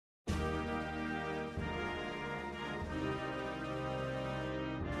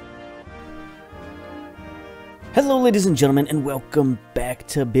Hello ladies and gentlemen, and welcome back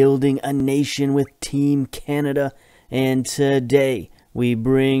to Building a Nation with Team Canada. And today we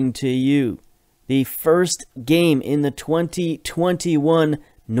bring to you the first game in the 2021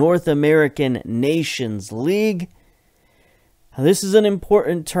 North American Nations League. Now, this is an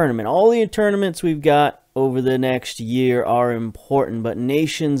important tournament. All the tournaments we've got over the next year are important, but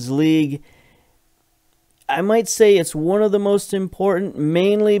Nations League, I might say it's one of the most important,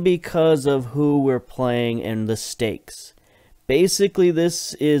 mainly because of who we're playing and the stakes. Basically,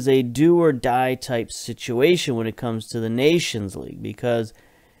 this is a do-or-die type situation when it comes to the Nations League, because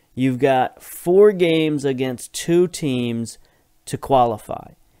you've got 4 games against 2 teams to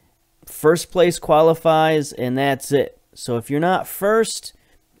qualify. First place qualifies, and that's it. So if you're not first,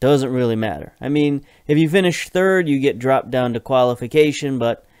 doesn't really matter. I mean, if you finish third, you get dropped down to qualification,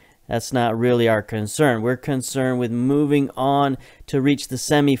 but that's not really our concern. We're concerned with moving on to reach the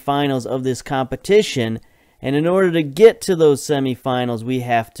semifinals of this competition. And in order to get to those semifinals, we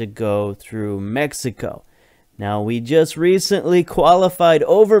have to go through Mexico. Now, we just recently qualified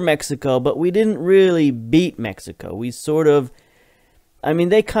over Mexico, but we didn't really beat Mexico. We sort of, I mean,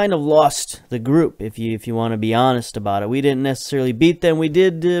 they kind of lost the group, if you want to be honest about it. We didn't necessarily beat them. We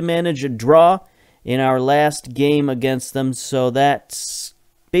did manage a draw in our last game against them, so that's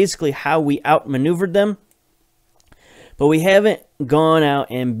basically how we outmaneuvered them. But we haven't gone out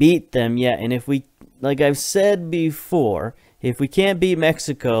and beat them yet. And if we, like I've said before, if we can't beat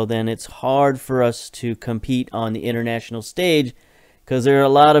Mexico, then it's hard for us to compete on the international stage, because there are a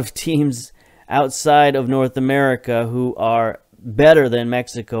lot of teams outside of North America who are better than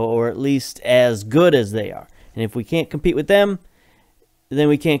Mexico, or at least as good as they are. And if we can't compete with them, then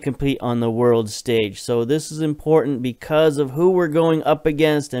we can't compete on the world stage. So this is important because of who we're going up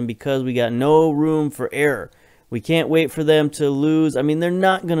against and because we got no room for error. We can't wait for them to lose. I mean, they're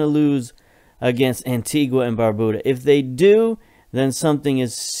not going to lose against Antigua and Barbuda. If they do, then something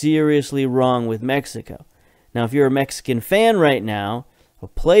is seriously wrong with Mexico. Now, if you're a Mexican fan right now, a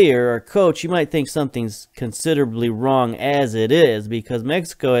player or coach, you might think something's considerably wrong as it is, because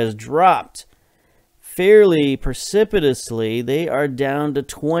Mexico has dropped fairly precipitously. They are down to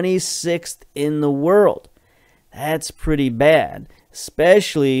 26th in the world. That's pretty bad,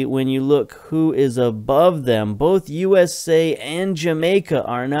 especially when you look who is above them. Both USA and Jamaica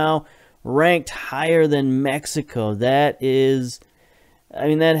are now ranked higher than Mexico. That is, I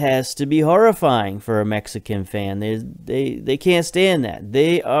mean, that has to be horrifying for a Mexican fan. They can't stand that.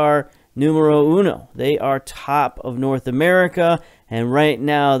 They are numero uno. They are top of North America, and right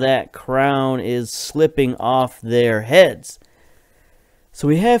now that crown is slipping off their heads. So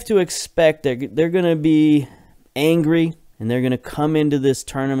we have to expect that they're going to be angry, and they're going to come into this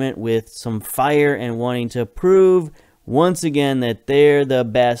tournament with some fire and wanting to prove once again that they're the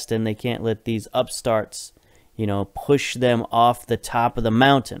best, and they can't let these upstarts, you know, push them off the top of the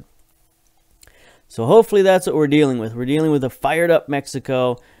mountain. So hopefully that's what we're dealing with. We're dealing with a fired up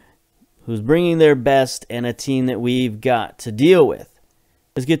Mexico who's bringing their best, and a team that we've got to deal with.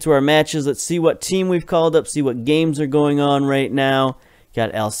 Let's get to our matches. Let's see what team we've called up, see what games are going on right now.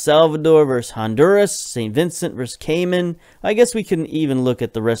 Got El Salvador versus Honduras, St. Vincent versus Cayman. I guess we can even look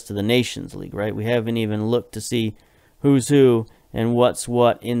at the rest of the Nations League, right? We haven't even looked to see who's who and what's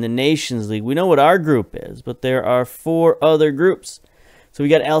what in the Nations League. We know what our group is, but there are 4 other groups. So we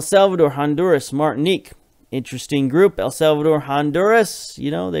got El Salvador, Honduras, Martinique. Interesting group. El Salvador, Honduras, you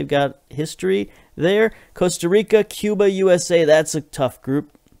know, they've got history there. Costa Rica, Cuba, USA, that's a tough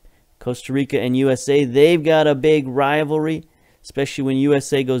group. Costa Rica and USA, they've got a big rivalry, especially when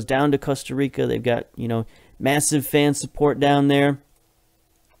USA goes down to Costa Rica. They've got, you know, massive fan support down there.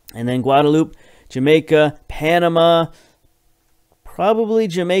 And then Guadeloupe, Jamaica, Panama. Probably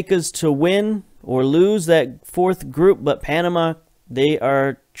Jamaica's to win or lose that 4th group, but Panama, they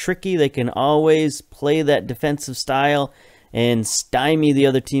are tricky. They can always play that defensive style and stymie the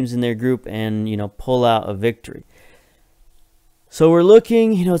other teams in their group and, you know, pull out a victory. So we're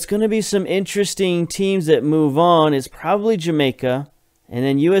looking, you know, it's going to be some interesting teams that move on. It's probably Jamaica, and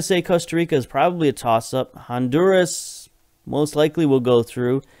then USA, Costa Rica is probably a toss-up. Honduras most likely will go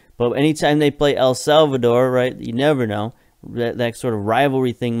through, but anytime they play El Salvador, right, you never know. That sort of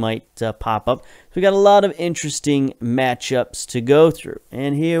rivalry thing might pop up. So we got a lot of interesting matchups to go through.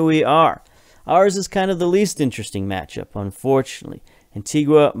 And here we are. Ours is kind of the least interesting matchup, unfortunately.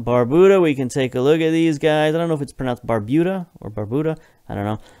 Antigua, Barbuda. We can take a look at these guys. I don't know if it's pronounced Barbuda or Barbuda. I don't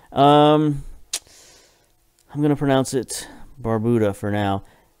know. I'm going to pronounce it Barbuda for now.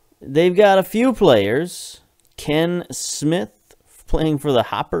 They've got a few players. Ken Smith playing for the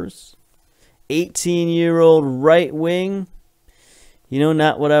Hoppers. 18-year-old right wing.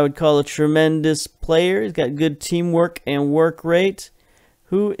 not what I would call a tremendous player. He's got good teamwork and work rate.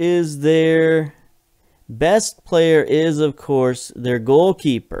 Who is their best player is, of course, their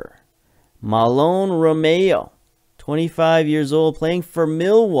goalkeeper, Malone Romeo, 25 years old, playing for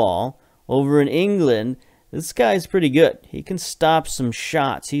Millwall over in England. This guy's pretty good. He can stop some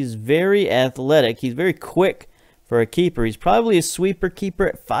shots. He's very athletic. He's very quick for a keeper. He's probably a sweeper keeper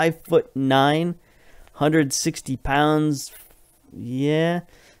at 5'9", 160 pounds. Yeah.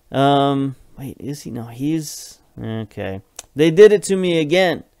 Wait, is he? No, he's... Okay. They did it to me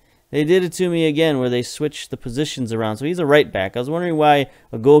again. They did it to me again where they switched the positions around. So he's a right back. I was wondering why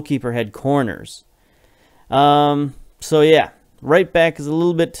a goalkeeper had corners. So yeah, right back is a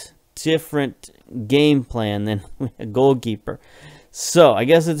little bit different game plan than a goalkeeper. So I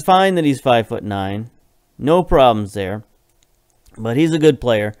guess it's fine that he's 5'9". No problems there. But he's a good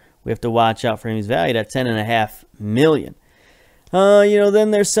player. We have to watch out for him. He's valued at $10.5 million.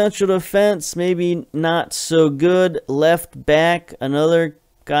 Then their central defense, maybe not so good. Left back, another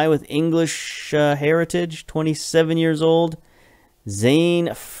guy with English heritage, 27 years old,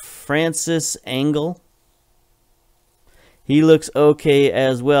 Zane Francis Angle. He looks okay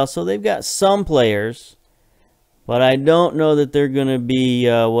as well. So they've got some players, but I don't know that they're going to be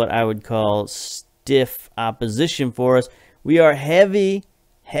what I would call stiff opposition for us. We are heavy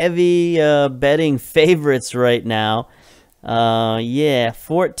betting favorites right now. Yeah,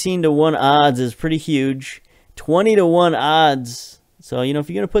 14-1 odds is pretty huge. 20-1 odds. So, if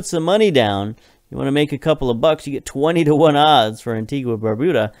you're going to put some money down, you want to make a couple of bucks, you get 20-1 odds for Antigua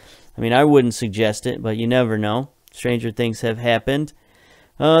Barbuda. I mean, I wouldn't suggest it, but you never know. Stranger things have happened.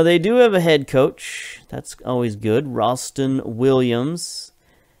 They do have a head coach. That's always good. Ralston Williams.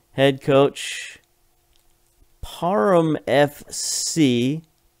 Head coach. Parham FC.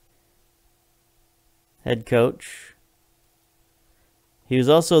 Head coach. He was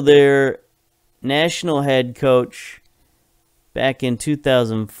also their national head coach back in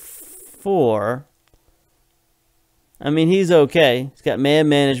 2004. I mean, he's okay. He's got man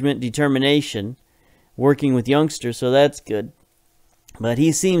management, determination, working with youngsters, so that's good. But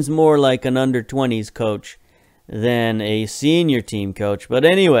he seems more like an under-20s coach than a senior team coach. But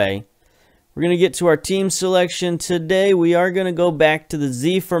anyway, we're going to get to our team selection today. We are going to go back to the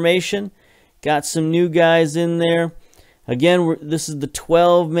Z formation. Got some new guys in there. Again, this is the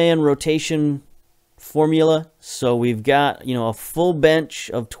 12-man rotation formula. So we've got, a full bench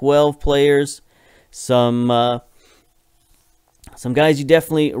of 12 players. Some guys you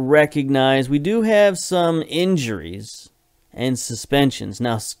definitely recognize. We do have some injuries and suspensions.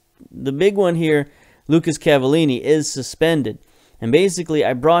 Now, the big one here, Lucas Cavallini, is suspended. And basically,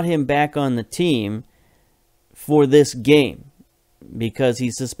 I brought him back on the team for this game because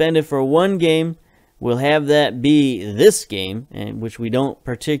he's suspended for one game. We'll have that be this game, which we don't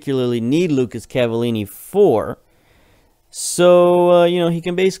particularly need Lucas Cavallini for. So, he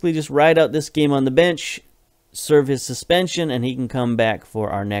can basically just ride out this game on the bench, serve his suspension, and he can come back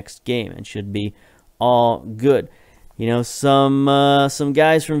for our next game and should be all good. Some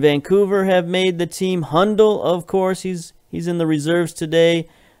guys from Vancouver have made the team. Hundle, of course, he's in the reserves today.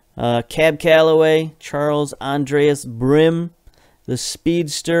 Cab Calloway, Charles Andreas Brim, the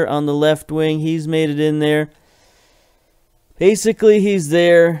speedster on the left wing, he's made it in there. Basically, he's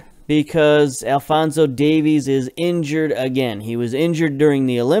there because Alphonso Davies is injured again. He was injured during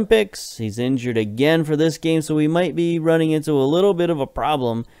the Olympics. He's injured again for this game, so we might be running into a little bit of a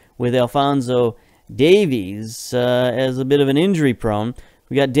problem with Alphonso Davies as a bit of an injury prone.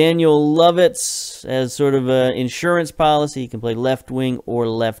 We got Daniel Lovitz as sort of an insurance policy. He can play left wing or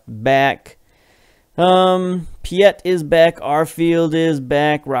left back. Piet is back. Arfield is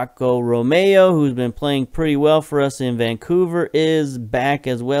back. Rocco Romeo, who's been playing pretty well for us in Vancouver, is back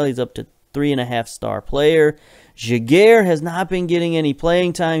as well. He's up to 3.5-star player. Jaguar has not been getting any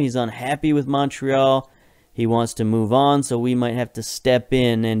playing time. He's unhappy with Montreal. He wants to move on, so we might have to step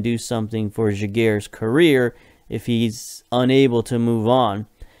in and do something for Jaguar's career if he's unable to move on.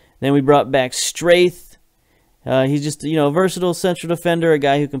 Then we brought back Straith. He's just, a versatile central defender, a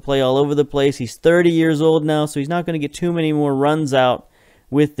guy who can play all over the place. He's 30 years old now, so he's not going to get too many more runs out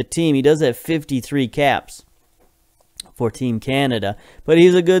with the team. He does have 53 caps for Team Canada, but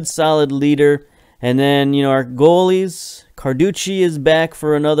he's a good, solid leader. And then, our goalies, Carducci is back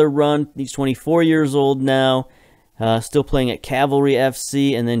for another run. He's 24 years old now, still playing at Cavalry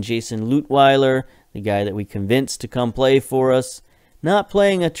FC. And then Jason Lutweiler, the guy that we convinced to come play for us. Not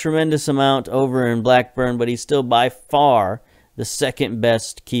playing a tremendous amount over in Blackburn, but he's still by far the second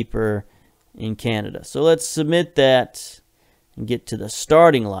best keeper in Canada. So let's submit that and get to the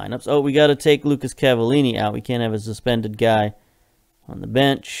starting lineups. Oh, we got to take Lucas Cavallini out. We can't have a suspended guy on the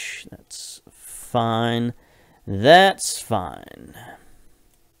bench. That's fine. That's fine.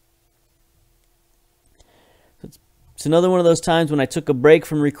 It's another one of those times when I took a break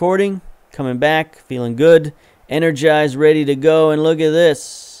from recording, coming back, feeling good, energized, ready to go, and look at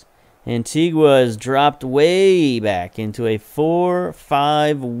this. Antigua is dropped way back into a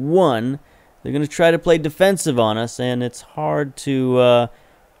 4-5-1. They're going to try to play defensive on us, and it's hard to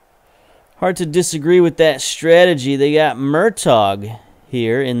disagree with that strategy. They got Murtaugh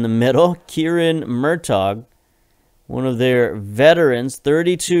here in the middle, Kieran Murtaugh, one of their veterans,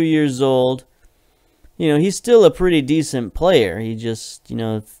 32 years old. You know, he's still a pretty decent player. He just, you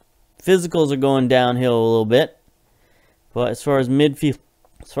know, physicals are going downhill a little bit. But as far as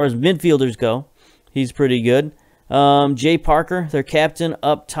midfielders go, he's pretty good. Jay Parker, their captain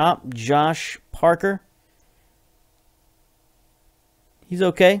up top, Josh Parker. He's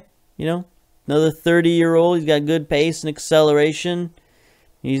okay, you know. Another 30-year-old. He's got good pace and acceleration.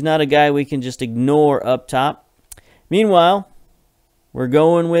 He's not a guy we can just ignore up top. Meanwhile, we're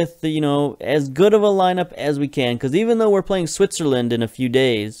going with, you know, as good of a lineup as we can. Because even though we're playing Switzerland in a few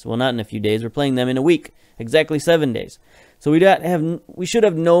days, well, not in a few days, we're playing them in a week. Exactly 7 days. So we should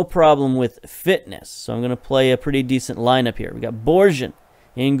have no problem with fitness. So I'm going to play a pretty decent lineup here. We got Borjan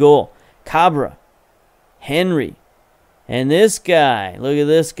in goal. Cabra. Henry. And this guy, look at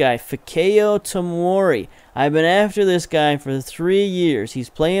this guy, Fikayo Tomori. I've been after this guy for 3 years. He's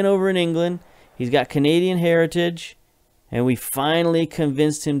playing over in England. He's got Canadian heritage. And we finally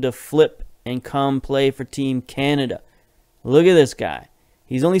convinced him to flip and come play for Team Canada. Look at this guy.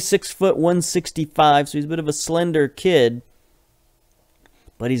 He's only 6 foot 165, so he's a bit of a slender kid.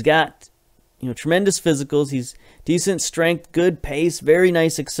 But he's got, you know, tremendous physicals. He's decent strength, good pace, very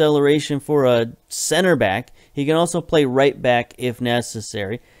nice acceleration for a center back. He can also play right back if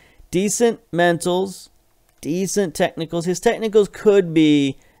necessary. Decent mentals, decent technicals. His technicals could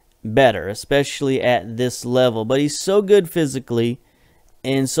be better, especially at this level. But he's so good physically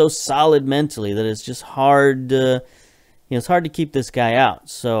and so solid mentally that it's just hard to, you know, it's hard to keep this guy out.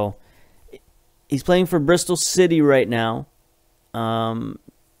 So he's playing for Bristol City right now.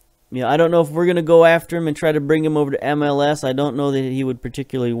 You know, I don't know if we're going to go after him and try to bring him over to MLS. I don't know that he would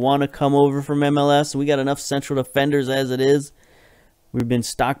particularly want to come over from MLS. We got enough central defenders as it is. We've been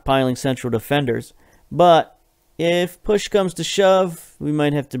stockpiling central defenders. But if push comes to shove, we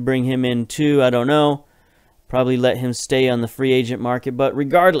might have to bring him in too. I don't know. Probably let him stay on the free agent market. But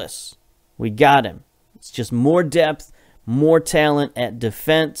regardless, we got him. It's just more depth, more talent at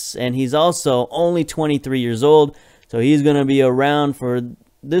defense. And he's also only 23 years old. So he's going to be around for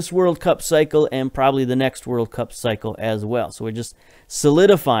this World Cup cycle and probably the next World Cup cycle as well. So we're just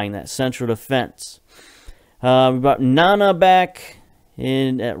solidifying that central defense. We brought Nana back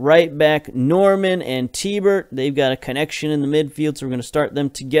in at right back. Norman and Tibert, they've got a connection in the midfield, so we're going to start them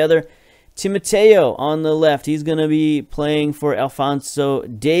together. Timoteo on the left, he's going to be playing for Alphonso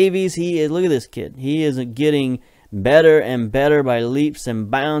Davies. Look at this kid. He is getting better and better by leaps and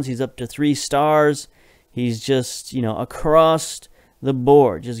bounds. He's up to 3 stars. He's just, you know, across the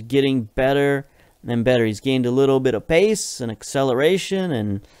board, just getting better and better. He's gained a little bit of pace and acceleration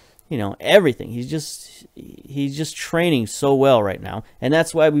and, you know, everything. He's just training so well right now, and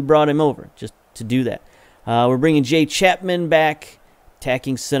that's why we brought him over, just to do that. We're bringing Jay Chapman back,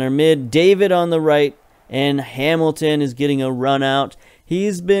 attacking center mid. David on the right, and Hamilton is getting a run out.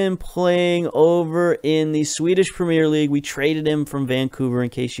 He's been playing over in the Swedish Premier League. We traded him from Vancouver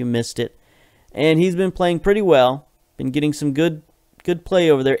in case you missed it, and he's been playing pretty well. Been getting some good play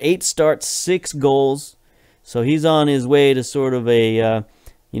over there. 8 starts, 6 goals. So he's on his way to sort of a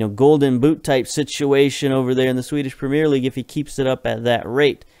you know, golden boot type situation over there in the Swedish Premier League if he keeps it up at that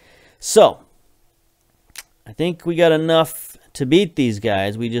rate. So I think we got enough to beat these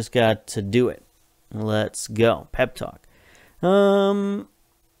guys. We just got to do it. Let's go. Pep talk. I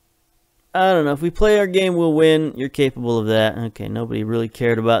don't know. If we play our game, we'll win. You're capable of that. Okay, nobody really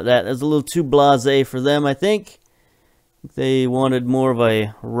cared about that. That's a little too blasé for them, I think. They wanted more of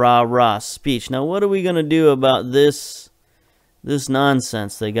a rah-rah speech. Now, what are we going to do about this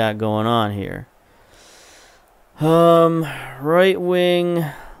nonsense they got going on here? Right wing,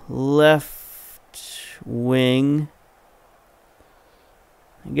 left wing.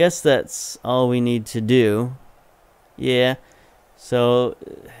 I guess that's all we need to do. Yeah. So,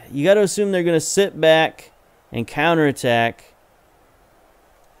 you got to assume they're going to sit back and counterattack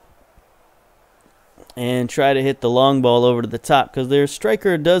and try to hit the long ball over to the top, because their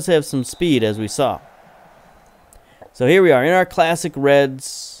striker does have some speed, as we saw. So here we are in our classic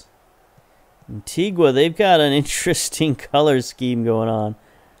reds. Antigua, they've got an interesting color scheme going on.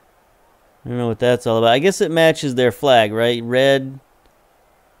 I don't know what that's all about. I guess it matches their flag, right? Red,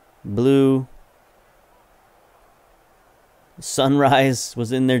 blue. Sunrise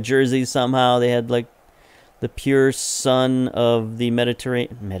was in their jerseys somehow. They had like the pure sun of the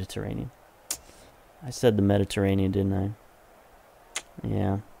Mediterranean. I said the Mediterranean, didn't I?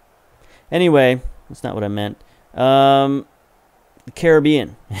 Yeah. Anyway, that's not what I meant. The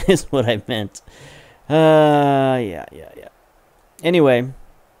Caribbean is what I meant. Yeah. Anyway,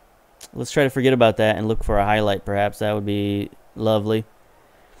 let's try to forget about that and look for a highlight, perhaps. That would be lovely.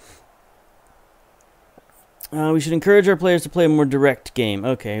 We should encourage our players to play a more direct game.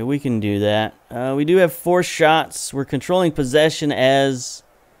 Okay, we can do that. We do have 4 shots. We're controlling possession as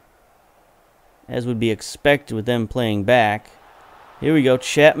would be expected with them playing back. Here we go.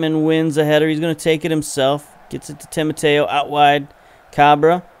 Chapman wins a header. He's going to take it himself. Gets it to Timoteo out wide.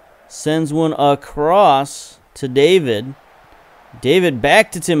 Cabra sends one across to David. David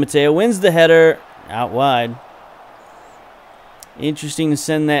back to Timoteo. Wins the header out wide. Interesting to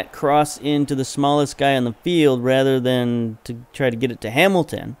send that cross into the smallest guy on the field rather than to try to get it to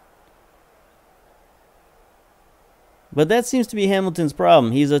Hamilton. But that seems to be Hamilton's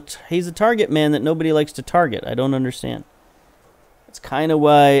problem. He's a target man that nobody likes to target. I don't understand. That's kind of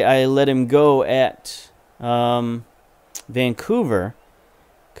why I let him go at Vancouver,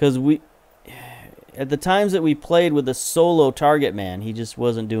 because at the times that we played with a solo target man, he just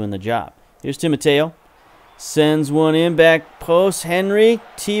wasn't doing the job. Here's Timoteo. Sends one in, back post. Henry,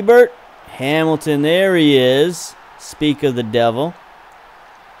 T-Bert, Hamilton, there he is. Speak of the devil.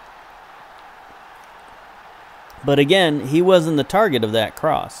 But again, he wasn't the target of that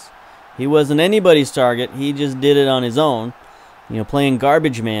cross. He wasn't anybody's target. He just did it on his own. You know, playing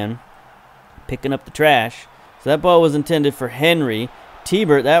garbage man, picking up the trash. So that ball was intended for Henry.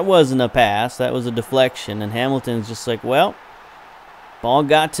 T-Bert, that wasn't a pass. That was a deflection. And Hamilton's just like, well, ball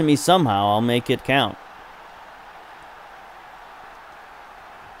got to me somehow. I'll make it count.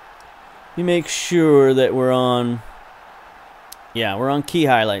 We make sure that we're on, we're on key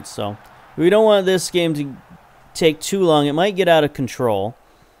highlights. So we don't want this game to take too long. It might get out of control,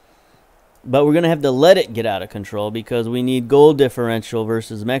 but we're going to have to let it get out of control because we need goal differential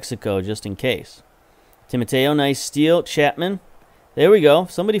versus Mexico just in case. Timoteo, nice steal. Chapman, there we go.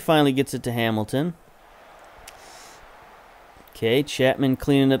 Somebody finally gets it to Hamilton. Okay, Chapman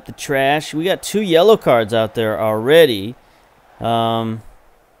cleaning up the trash. We got 2 yellow cards out there already.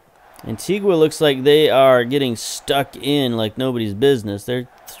 Antigua looks like they are getting stuck in like nobody's business. They're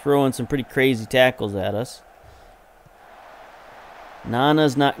throwing some pretty crazy tackles at us.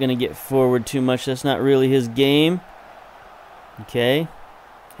 Nana's not going to get forward too much. That's not really his game. Okay.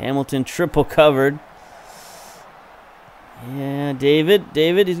 Hamilton triple covered. Yeah, David,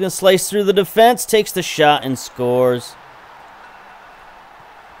 he's going to slice through the defense, takes the shot and scores.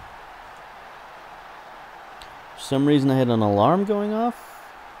 For some reason I had an alarm going off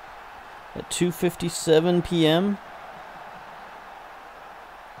at 2:57 p.m.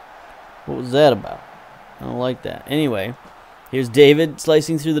 What was that about? I don't like that. Anyway, here's David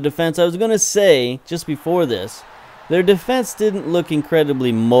slicing through the defense. I was going to say, just before this, their defense didn't look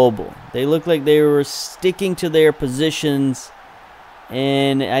incredibly mobile. They looked like they were sticking to their positions,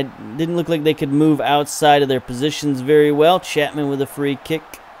 and it didn't look like they could move outside of their positions very well. Chapman with a free kick.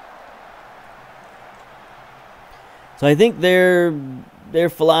 So I think their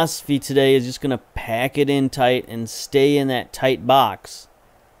philosophy today is just going to pack it in tight and stay in that tight box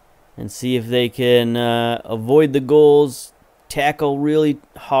and see if they can avoid the goals, tackle really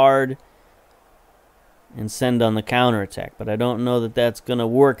hard, and send on the counterattack. But I don't know that that's going to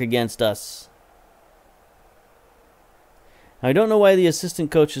work against us. I don't know why the assistant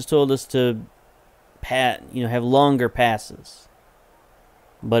coach has told us to have longer passes.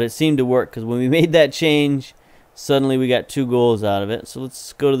 But it seemed to work because when we made that change, suddenly we got 2 goals out of it. So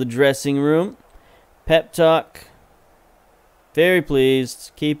let's go to the dressing room. Pep talk. Very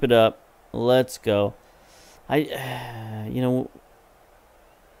pleased. Keep it up. Let's go. I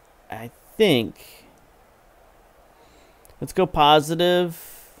think let's go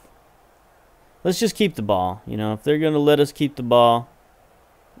positive. Let's just keep the ball. If they're going to let us keep the ball,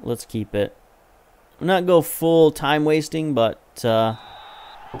 let's keep it. We'll not go full time wasting, but no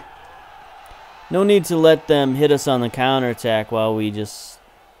need to let them hit us on the counterattack while we just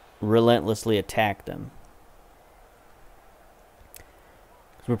relentlessly attack them.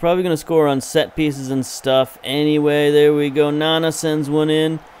 We're probably going to score on set pieces and stuff anyway. There we go. Nana sends one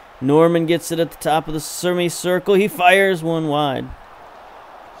in. Norman gets it at the top of the semicircle. He fires one wide.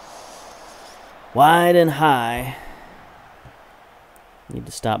 Wide and high. Need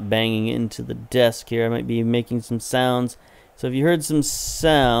to stop banging into the desk here. I might be making some sounds. So if you heard some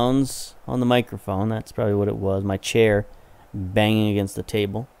sounds on the microphone, that's probably what it was. My chair banging against the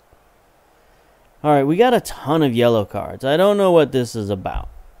table. All right, we got a ton of yellow cards. I don't know what this is about.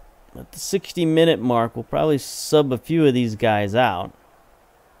 At the 60-minute mark, we'll probably sub a few of these guys out.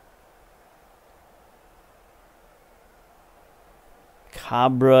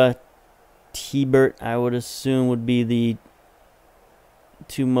 Cabra, Tibert, I would assume, would be the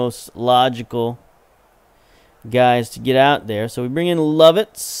two most logical guys to get out there. So we bring in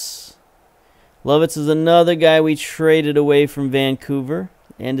Lovitz. Lovitz is another guy we traded away from Vancouver.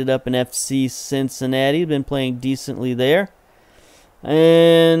 Ended up in FC Cincinnati. Been playing decently there.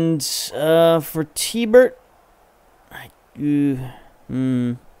 And for Tibert,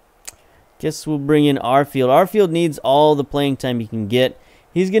 guess we'll bring in Arfield. Arfield needs all the playing time he can get.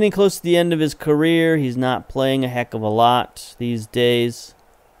 He's getting close to the end of his career. He's not playing a heck of a lot these days.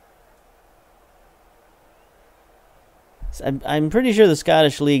 I'm pretty sure the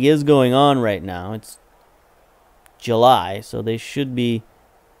Scottish League is going on right now. It's July, so they should be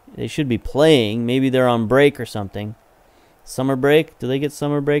playing. Maybe they're on break or something. Summer break? Do they get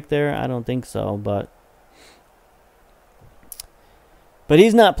summer break there? I don't think so, but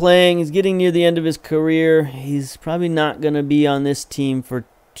he's not playing. He's getting near the end of his career. He's probably not going to be on this team for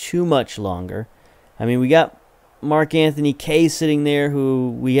too much longer. I mean, we got Mark Anthony Kay sitting there,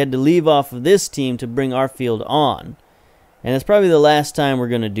 who we had to leave off of this team to bring Arfield on. And it's probably the last time we're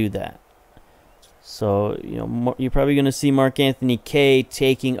going to do that. So, you know, you're probably going to see Mark Anthony Kay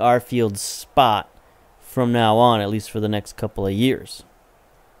taking Arfield's spot from now on, at least for the next couple of years.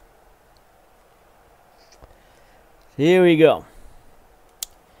 Here we go.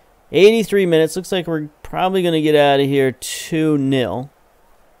 83 minutes. Looks like we're probably going to get out of here 2-0,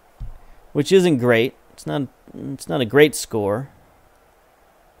 which isn't great. It's not a great score.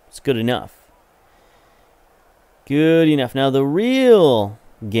 It's good enough. Good enough. Now the real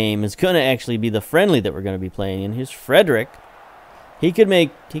game is going to actually be the friendly that we're going to be playing in. Here's Frederick. He could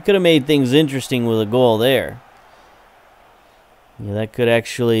have made things interesting with a goal there. Yeah, that could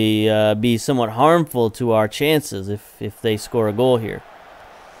actually be somewhat harmful to our chances if they score a goal here.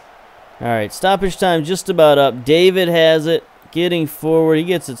 All right, stoppage time just about up. David has it, getting forward. He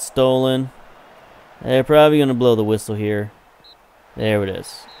gets it stolen. They're probably going to blow the whistle here. There it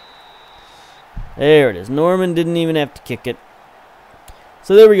is. There it is. Norman didn't even have to kick it.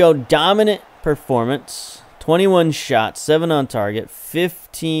 So there we go. Dominant performance. 21 shots, 7 on target,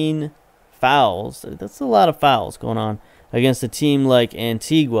 15 fouls. That's a lot of fouls going on against a team like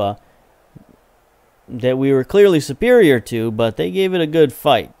Antigua that we were clearly superior to, but they gave it a good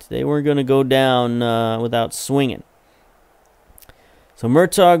fight. They weren't going to go down without swinging. So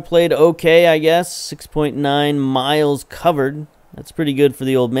Murtaugh played okay, I guess. 6.9 miles covered. That's pretty good for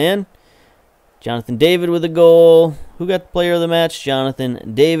the old man. Jonathan David with a goal. Who got the player of the match?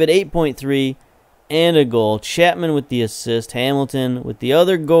 Jonathan David, 8.3 and a goal. Chapman with the assist. Hamilton with the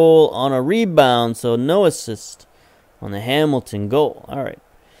other goal on a rebound, so no assist on the Hamilton goal. All right.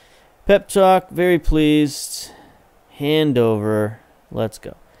 Pep talk, very pleased. Handover. Let's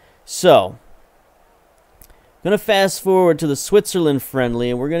go. So, going to fast forward to the Switzerland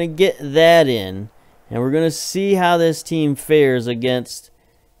friendly, and we're going to get that in, and we're going to see how this team fares against,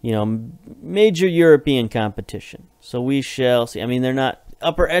 you know, major European competition. So we shall see. I mean, they're not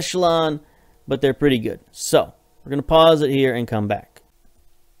upper echelon, but they're pretty good. So we're going to pause it here and come back.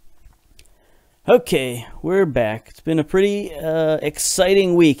 Okay, we're back. It's been a pretty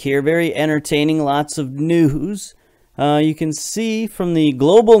exciting week here. Very entertaining. Lots of news. You can see from the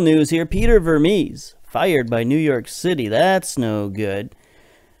global news here, Peter Vermees fired by New York City. That's no good.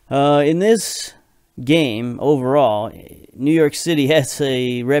 In this game overall, New York City has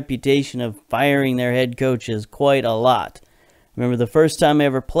a reputation of firing their head coaches quite a lot. Remember the first time I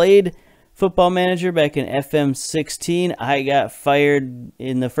ever played Football Manager back in FM19, I got fired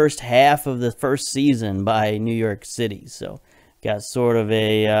in the first half of the first season by New York City. So got sort of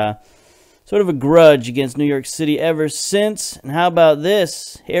a grudge against New York City ever since. And how about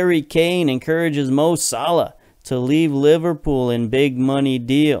this? Harry Kane encourages Mo Salah to leave Liverpool in big money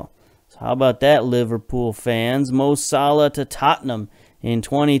deal. How about that, Liverpool fans? Mo Salah to Tottenham in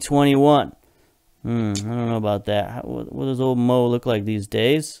 2021. I don't know about that. What does old Mo look like these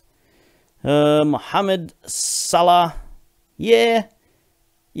days? Mohamed Salah. Yeah,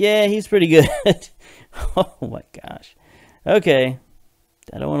 he's pretty good. Oh, my gosh. Okay.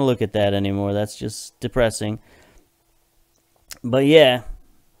 I don't want to look at that anymore. That's just depressing. But, yeah,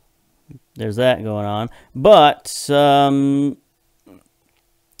 there's that going on. But, in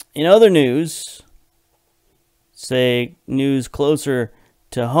other news, say news closer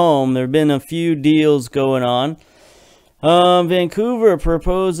to home, there have been a few deals going on. Vancouver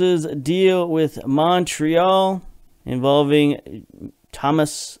proposes a deal with Montreal involving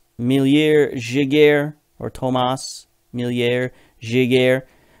Thomas Millier Giguère, or Thomas Millier Giguère,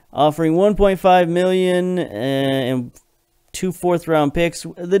 offering $1.5 million and 2 fourth-round picks.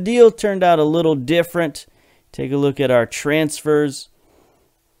 The deal turned out a little different. Take a look at our transfers.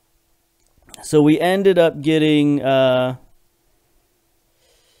 So we ended up getting,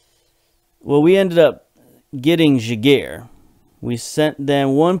 Giguère. We sent them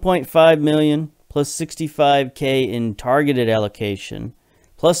 $1.5 million plus $65K in targeted allocation,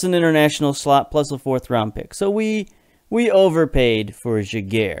 plus an international slot, plus a 4th-round pick. So we overpaid for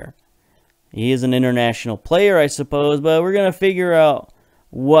Giguère. He is an international player, I suppose, but we're going to figure out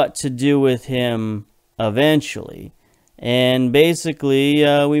what to do with him eventually. And basically,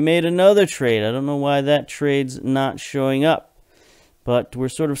 we made another trade. I don't know why that trade's not showing up. But we're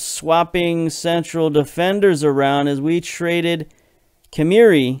sort of swapping central defenders around as we traded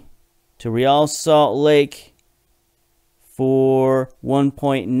Kamiri to Real Salt Lake for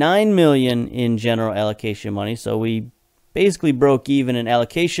 $1.9 million in general allocation money. So we basically broke even in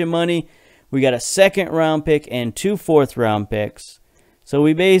allocation money. We got a 2nd-round pick and 2 4th-round picks. So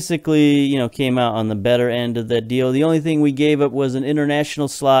we basically, came out on the better end of that deal. The only thing we gave up was an international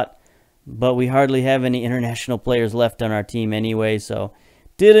slot, but we hardly have any international players left on our team anyway, so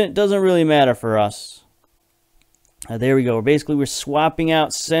doesn't really matter for us. There we go. Basically, we're swapping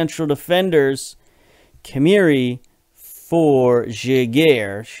out central defenders, Kamiri, for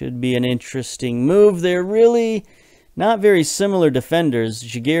Giguère. Should be an interesting move. They're really not very similar defenders.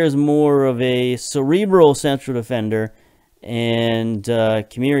 Giguère is more of a cerebral central defender, and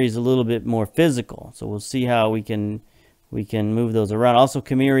Kamiri is a little bit more physical. So we'll see how we can move those around. Also,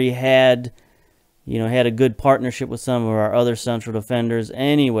 Kamiri had a good partnership with some of our other central defenders.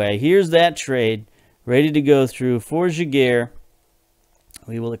 Anyway, here's that trade ready to go through for Giguère.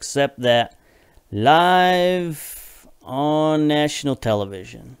 We will accept that live on national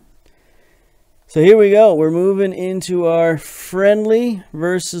television. So here we go. We're moving into our friendly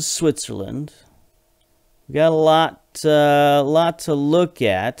versus Switzerland. We got a lot to look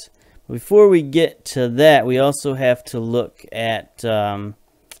at. Before we get to that, we also have to look at the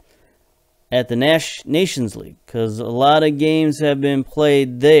Nations League, because a lot of games have been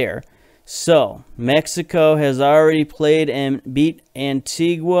played there. So Mexico has already played and beat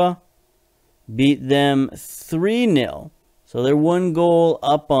Antigua, beat them 3-0. So they're 1 goal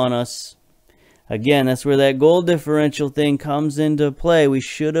up on us. Again, that's where that goal differential thing comes into play. We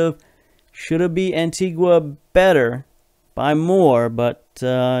should have beat Antigua better by more, but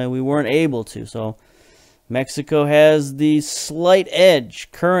we weren't able to. So Mexico has the slight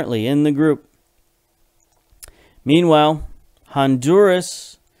edge currently in the group. Meanwhile,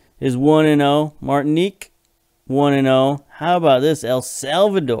 Honduras is 1-0. Martinique 1-0. How about this? El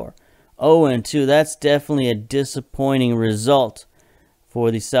Salvador 0-2. That's definitely a disappointing result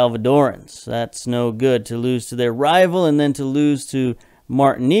for the Salvadorans. That's no good to lose to their rival and then to lose to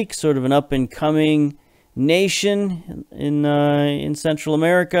Martinique, sort of an up-and-coming nation in Central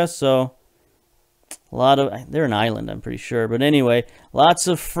America. So they're an island, I'm pretty sure, but anyway, lots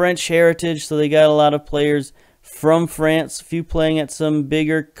of French heritage, so they got a lot of players from France, a few playing at some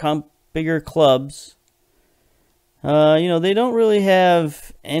bigger clubs. They don't really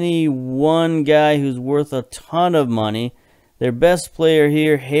have any one guy who's worth a ton of money. Their best player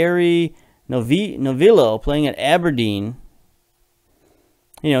here, Harry Novillo, playing at Aberdeen.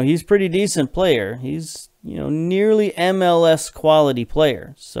 He's a pretty decent player. He's, nearly MLS quality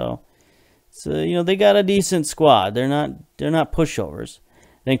player. So they got a decent squad. They're not pushovers.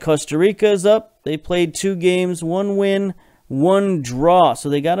 Then Costa Rica is up. They played 2 games, 1 win, 1 draw. So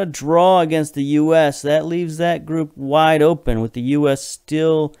they got a draw against the U.S. That leaves that group wide open, with the U.S.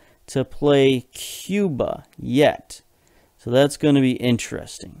 still to play Cuba yet. So that's going to be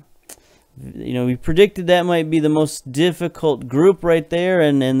interesting. We predicted that might be the most difficult group right there,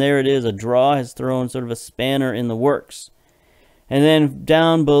 and there it is. A draw has thrown sort of a spanner in the works. And then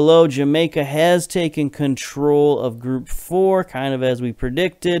down below, Jamaica has taken control of Group 4, kind of as we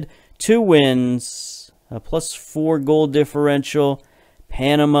predicted. 2 wins, a +4 goal differential.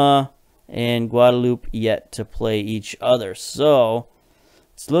 Panama and Guadeloupe yet to play each other. So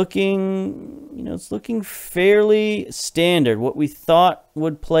it's looking fairly standard. What we thought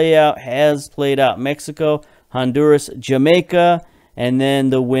would play out has played out. Mexico, Honduras, Jamaica, and then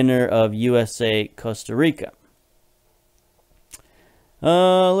the winner of USA, Costa Rica.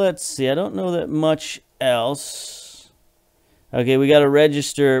 Let's see. I don't know that much else. Okay, we got to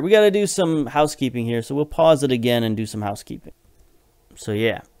register. We got to do some housekeeping here, so we'll pause it again and do some housekeeping. So,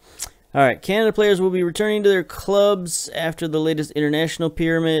 yeah. All right, Canada players will be returning to their clubs after the latest international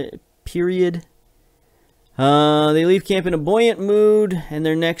period. They leave camp in a buoyant mood, and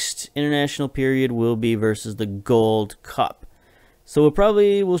their next international period will be versus the Gold Cup. So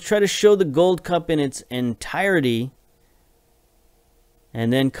we'll try to show the Gold Cup in its entirety,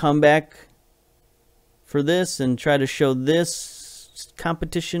 and then come back for this and try to show this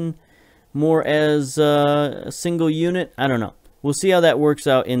competition more as a single unit. I don't know. We'll see how that works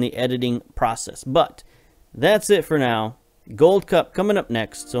out in the editing process. But that's it for now. Gold Cup coming up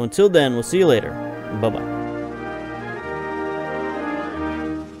next. So until then, we'll see you later. Bye-bye.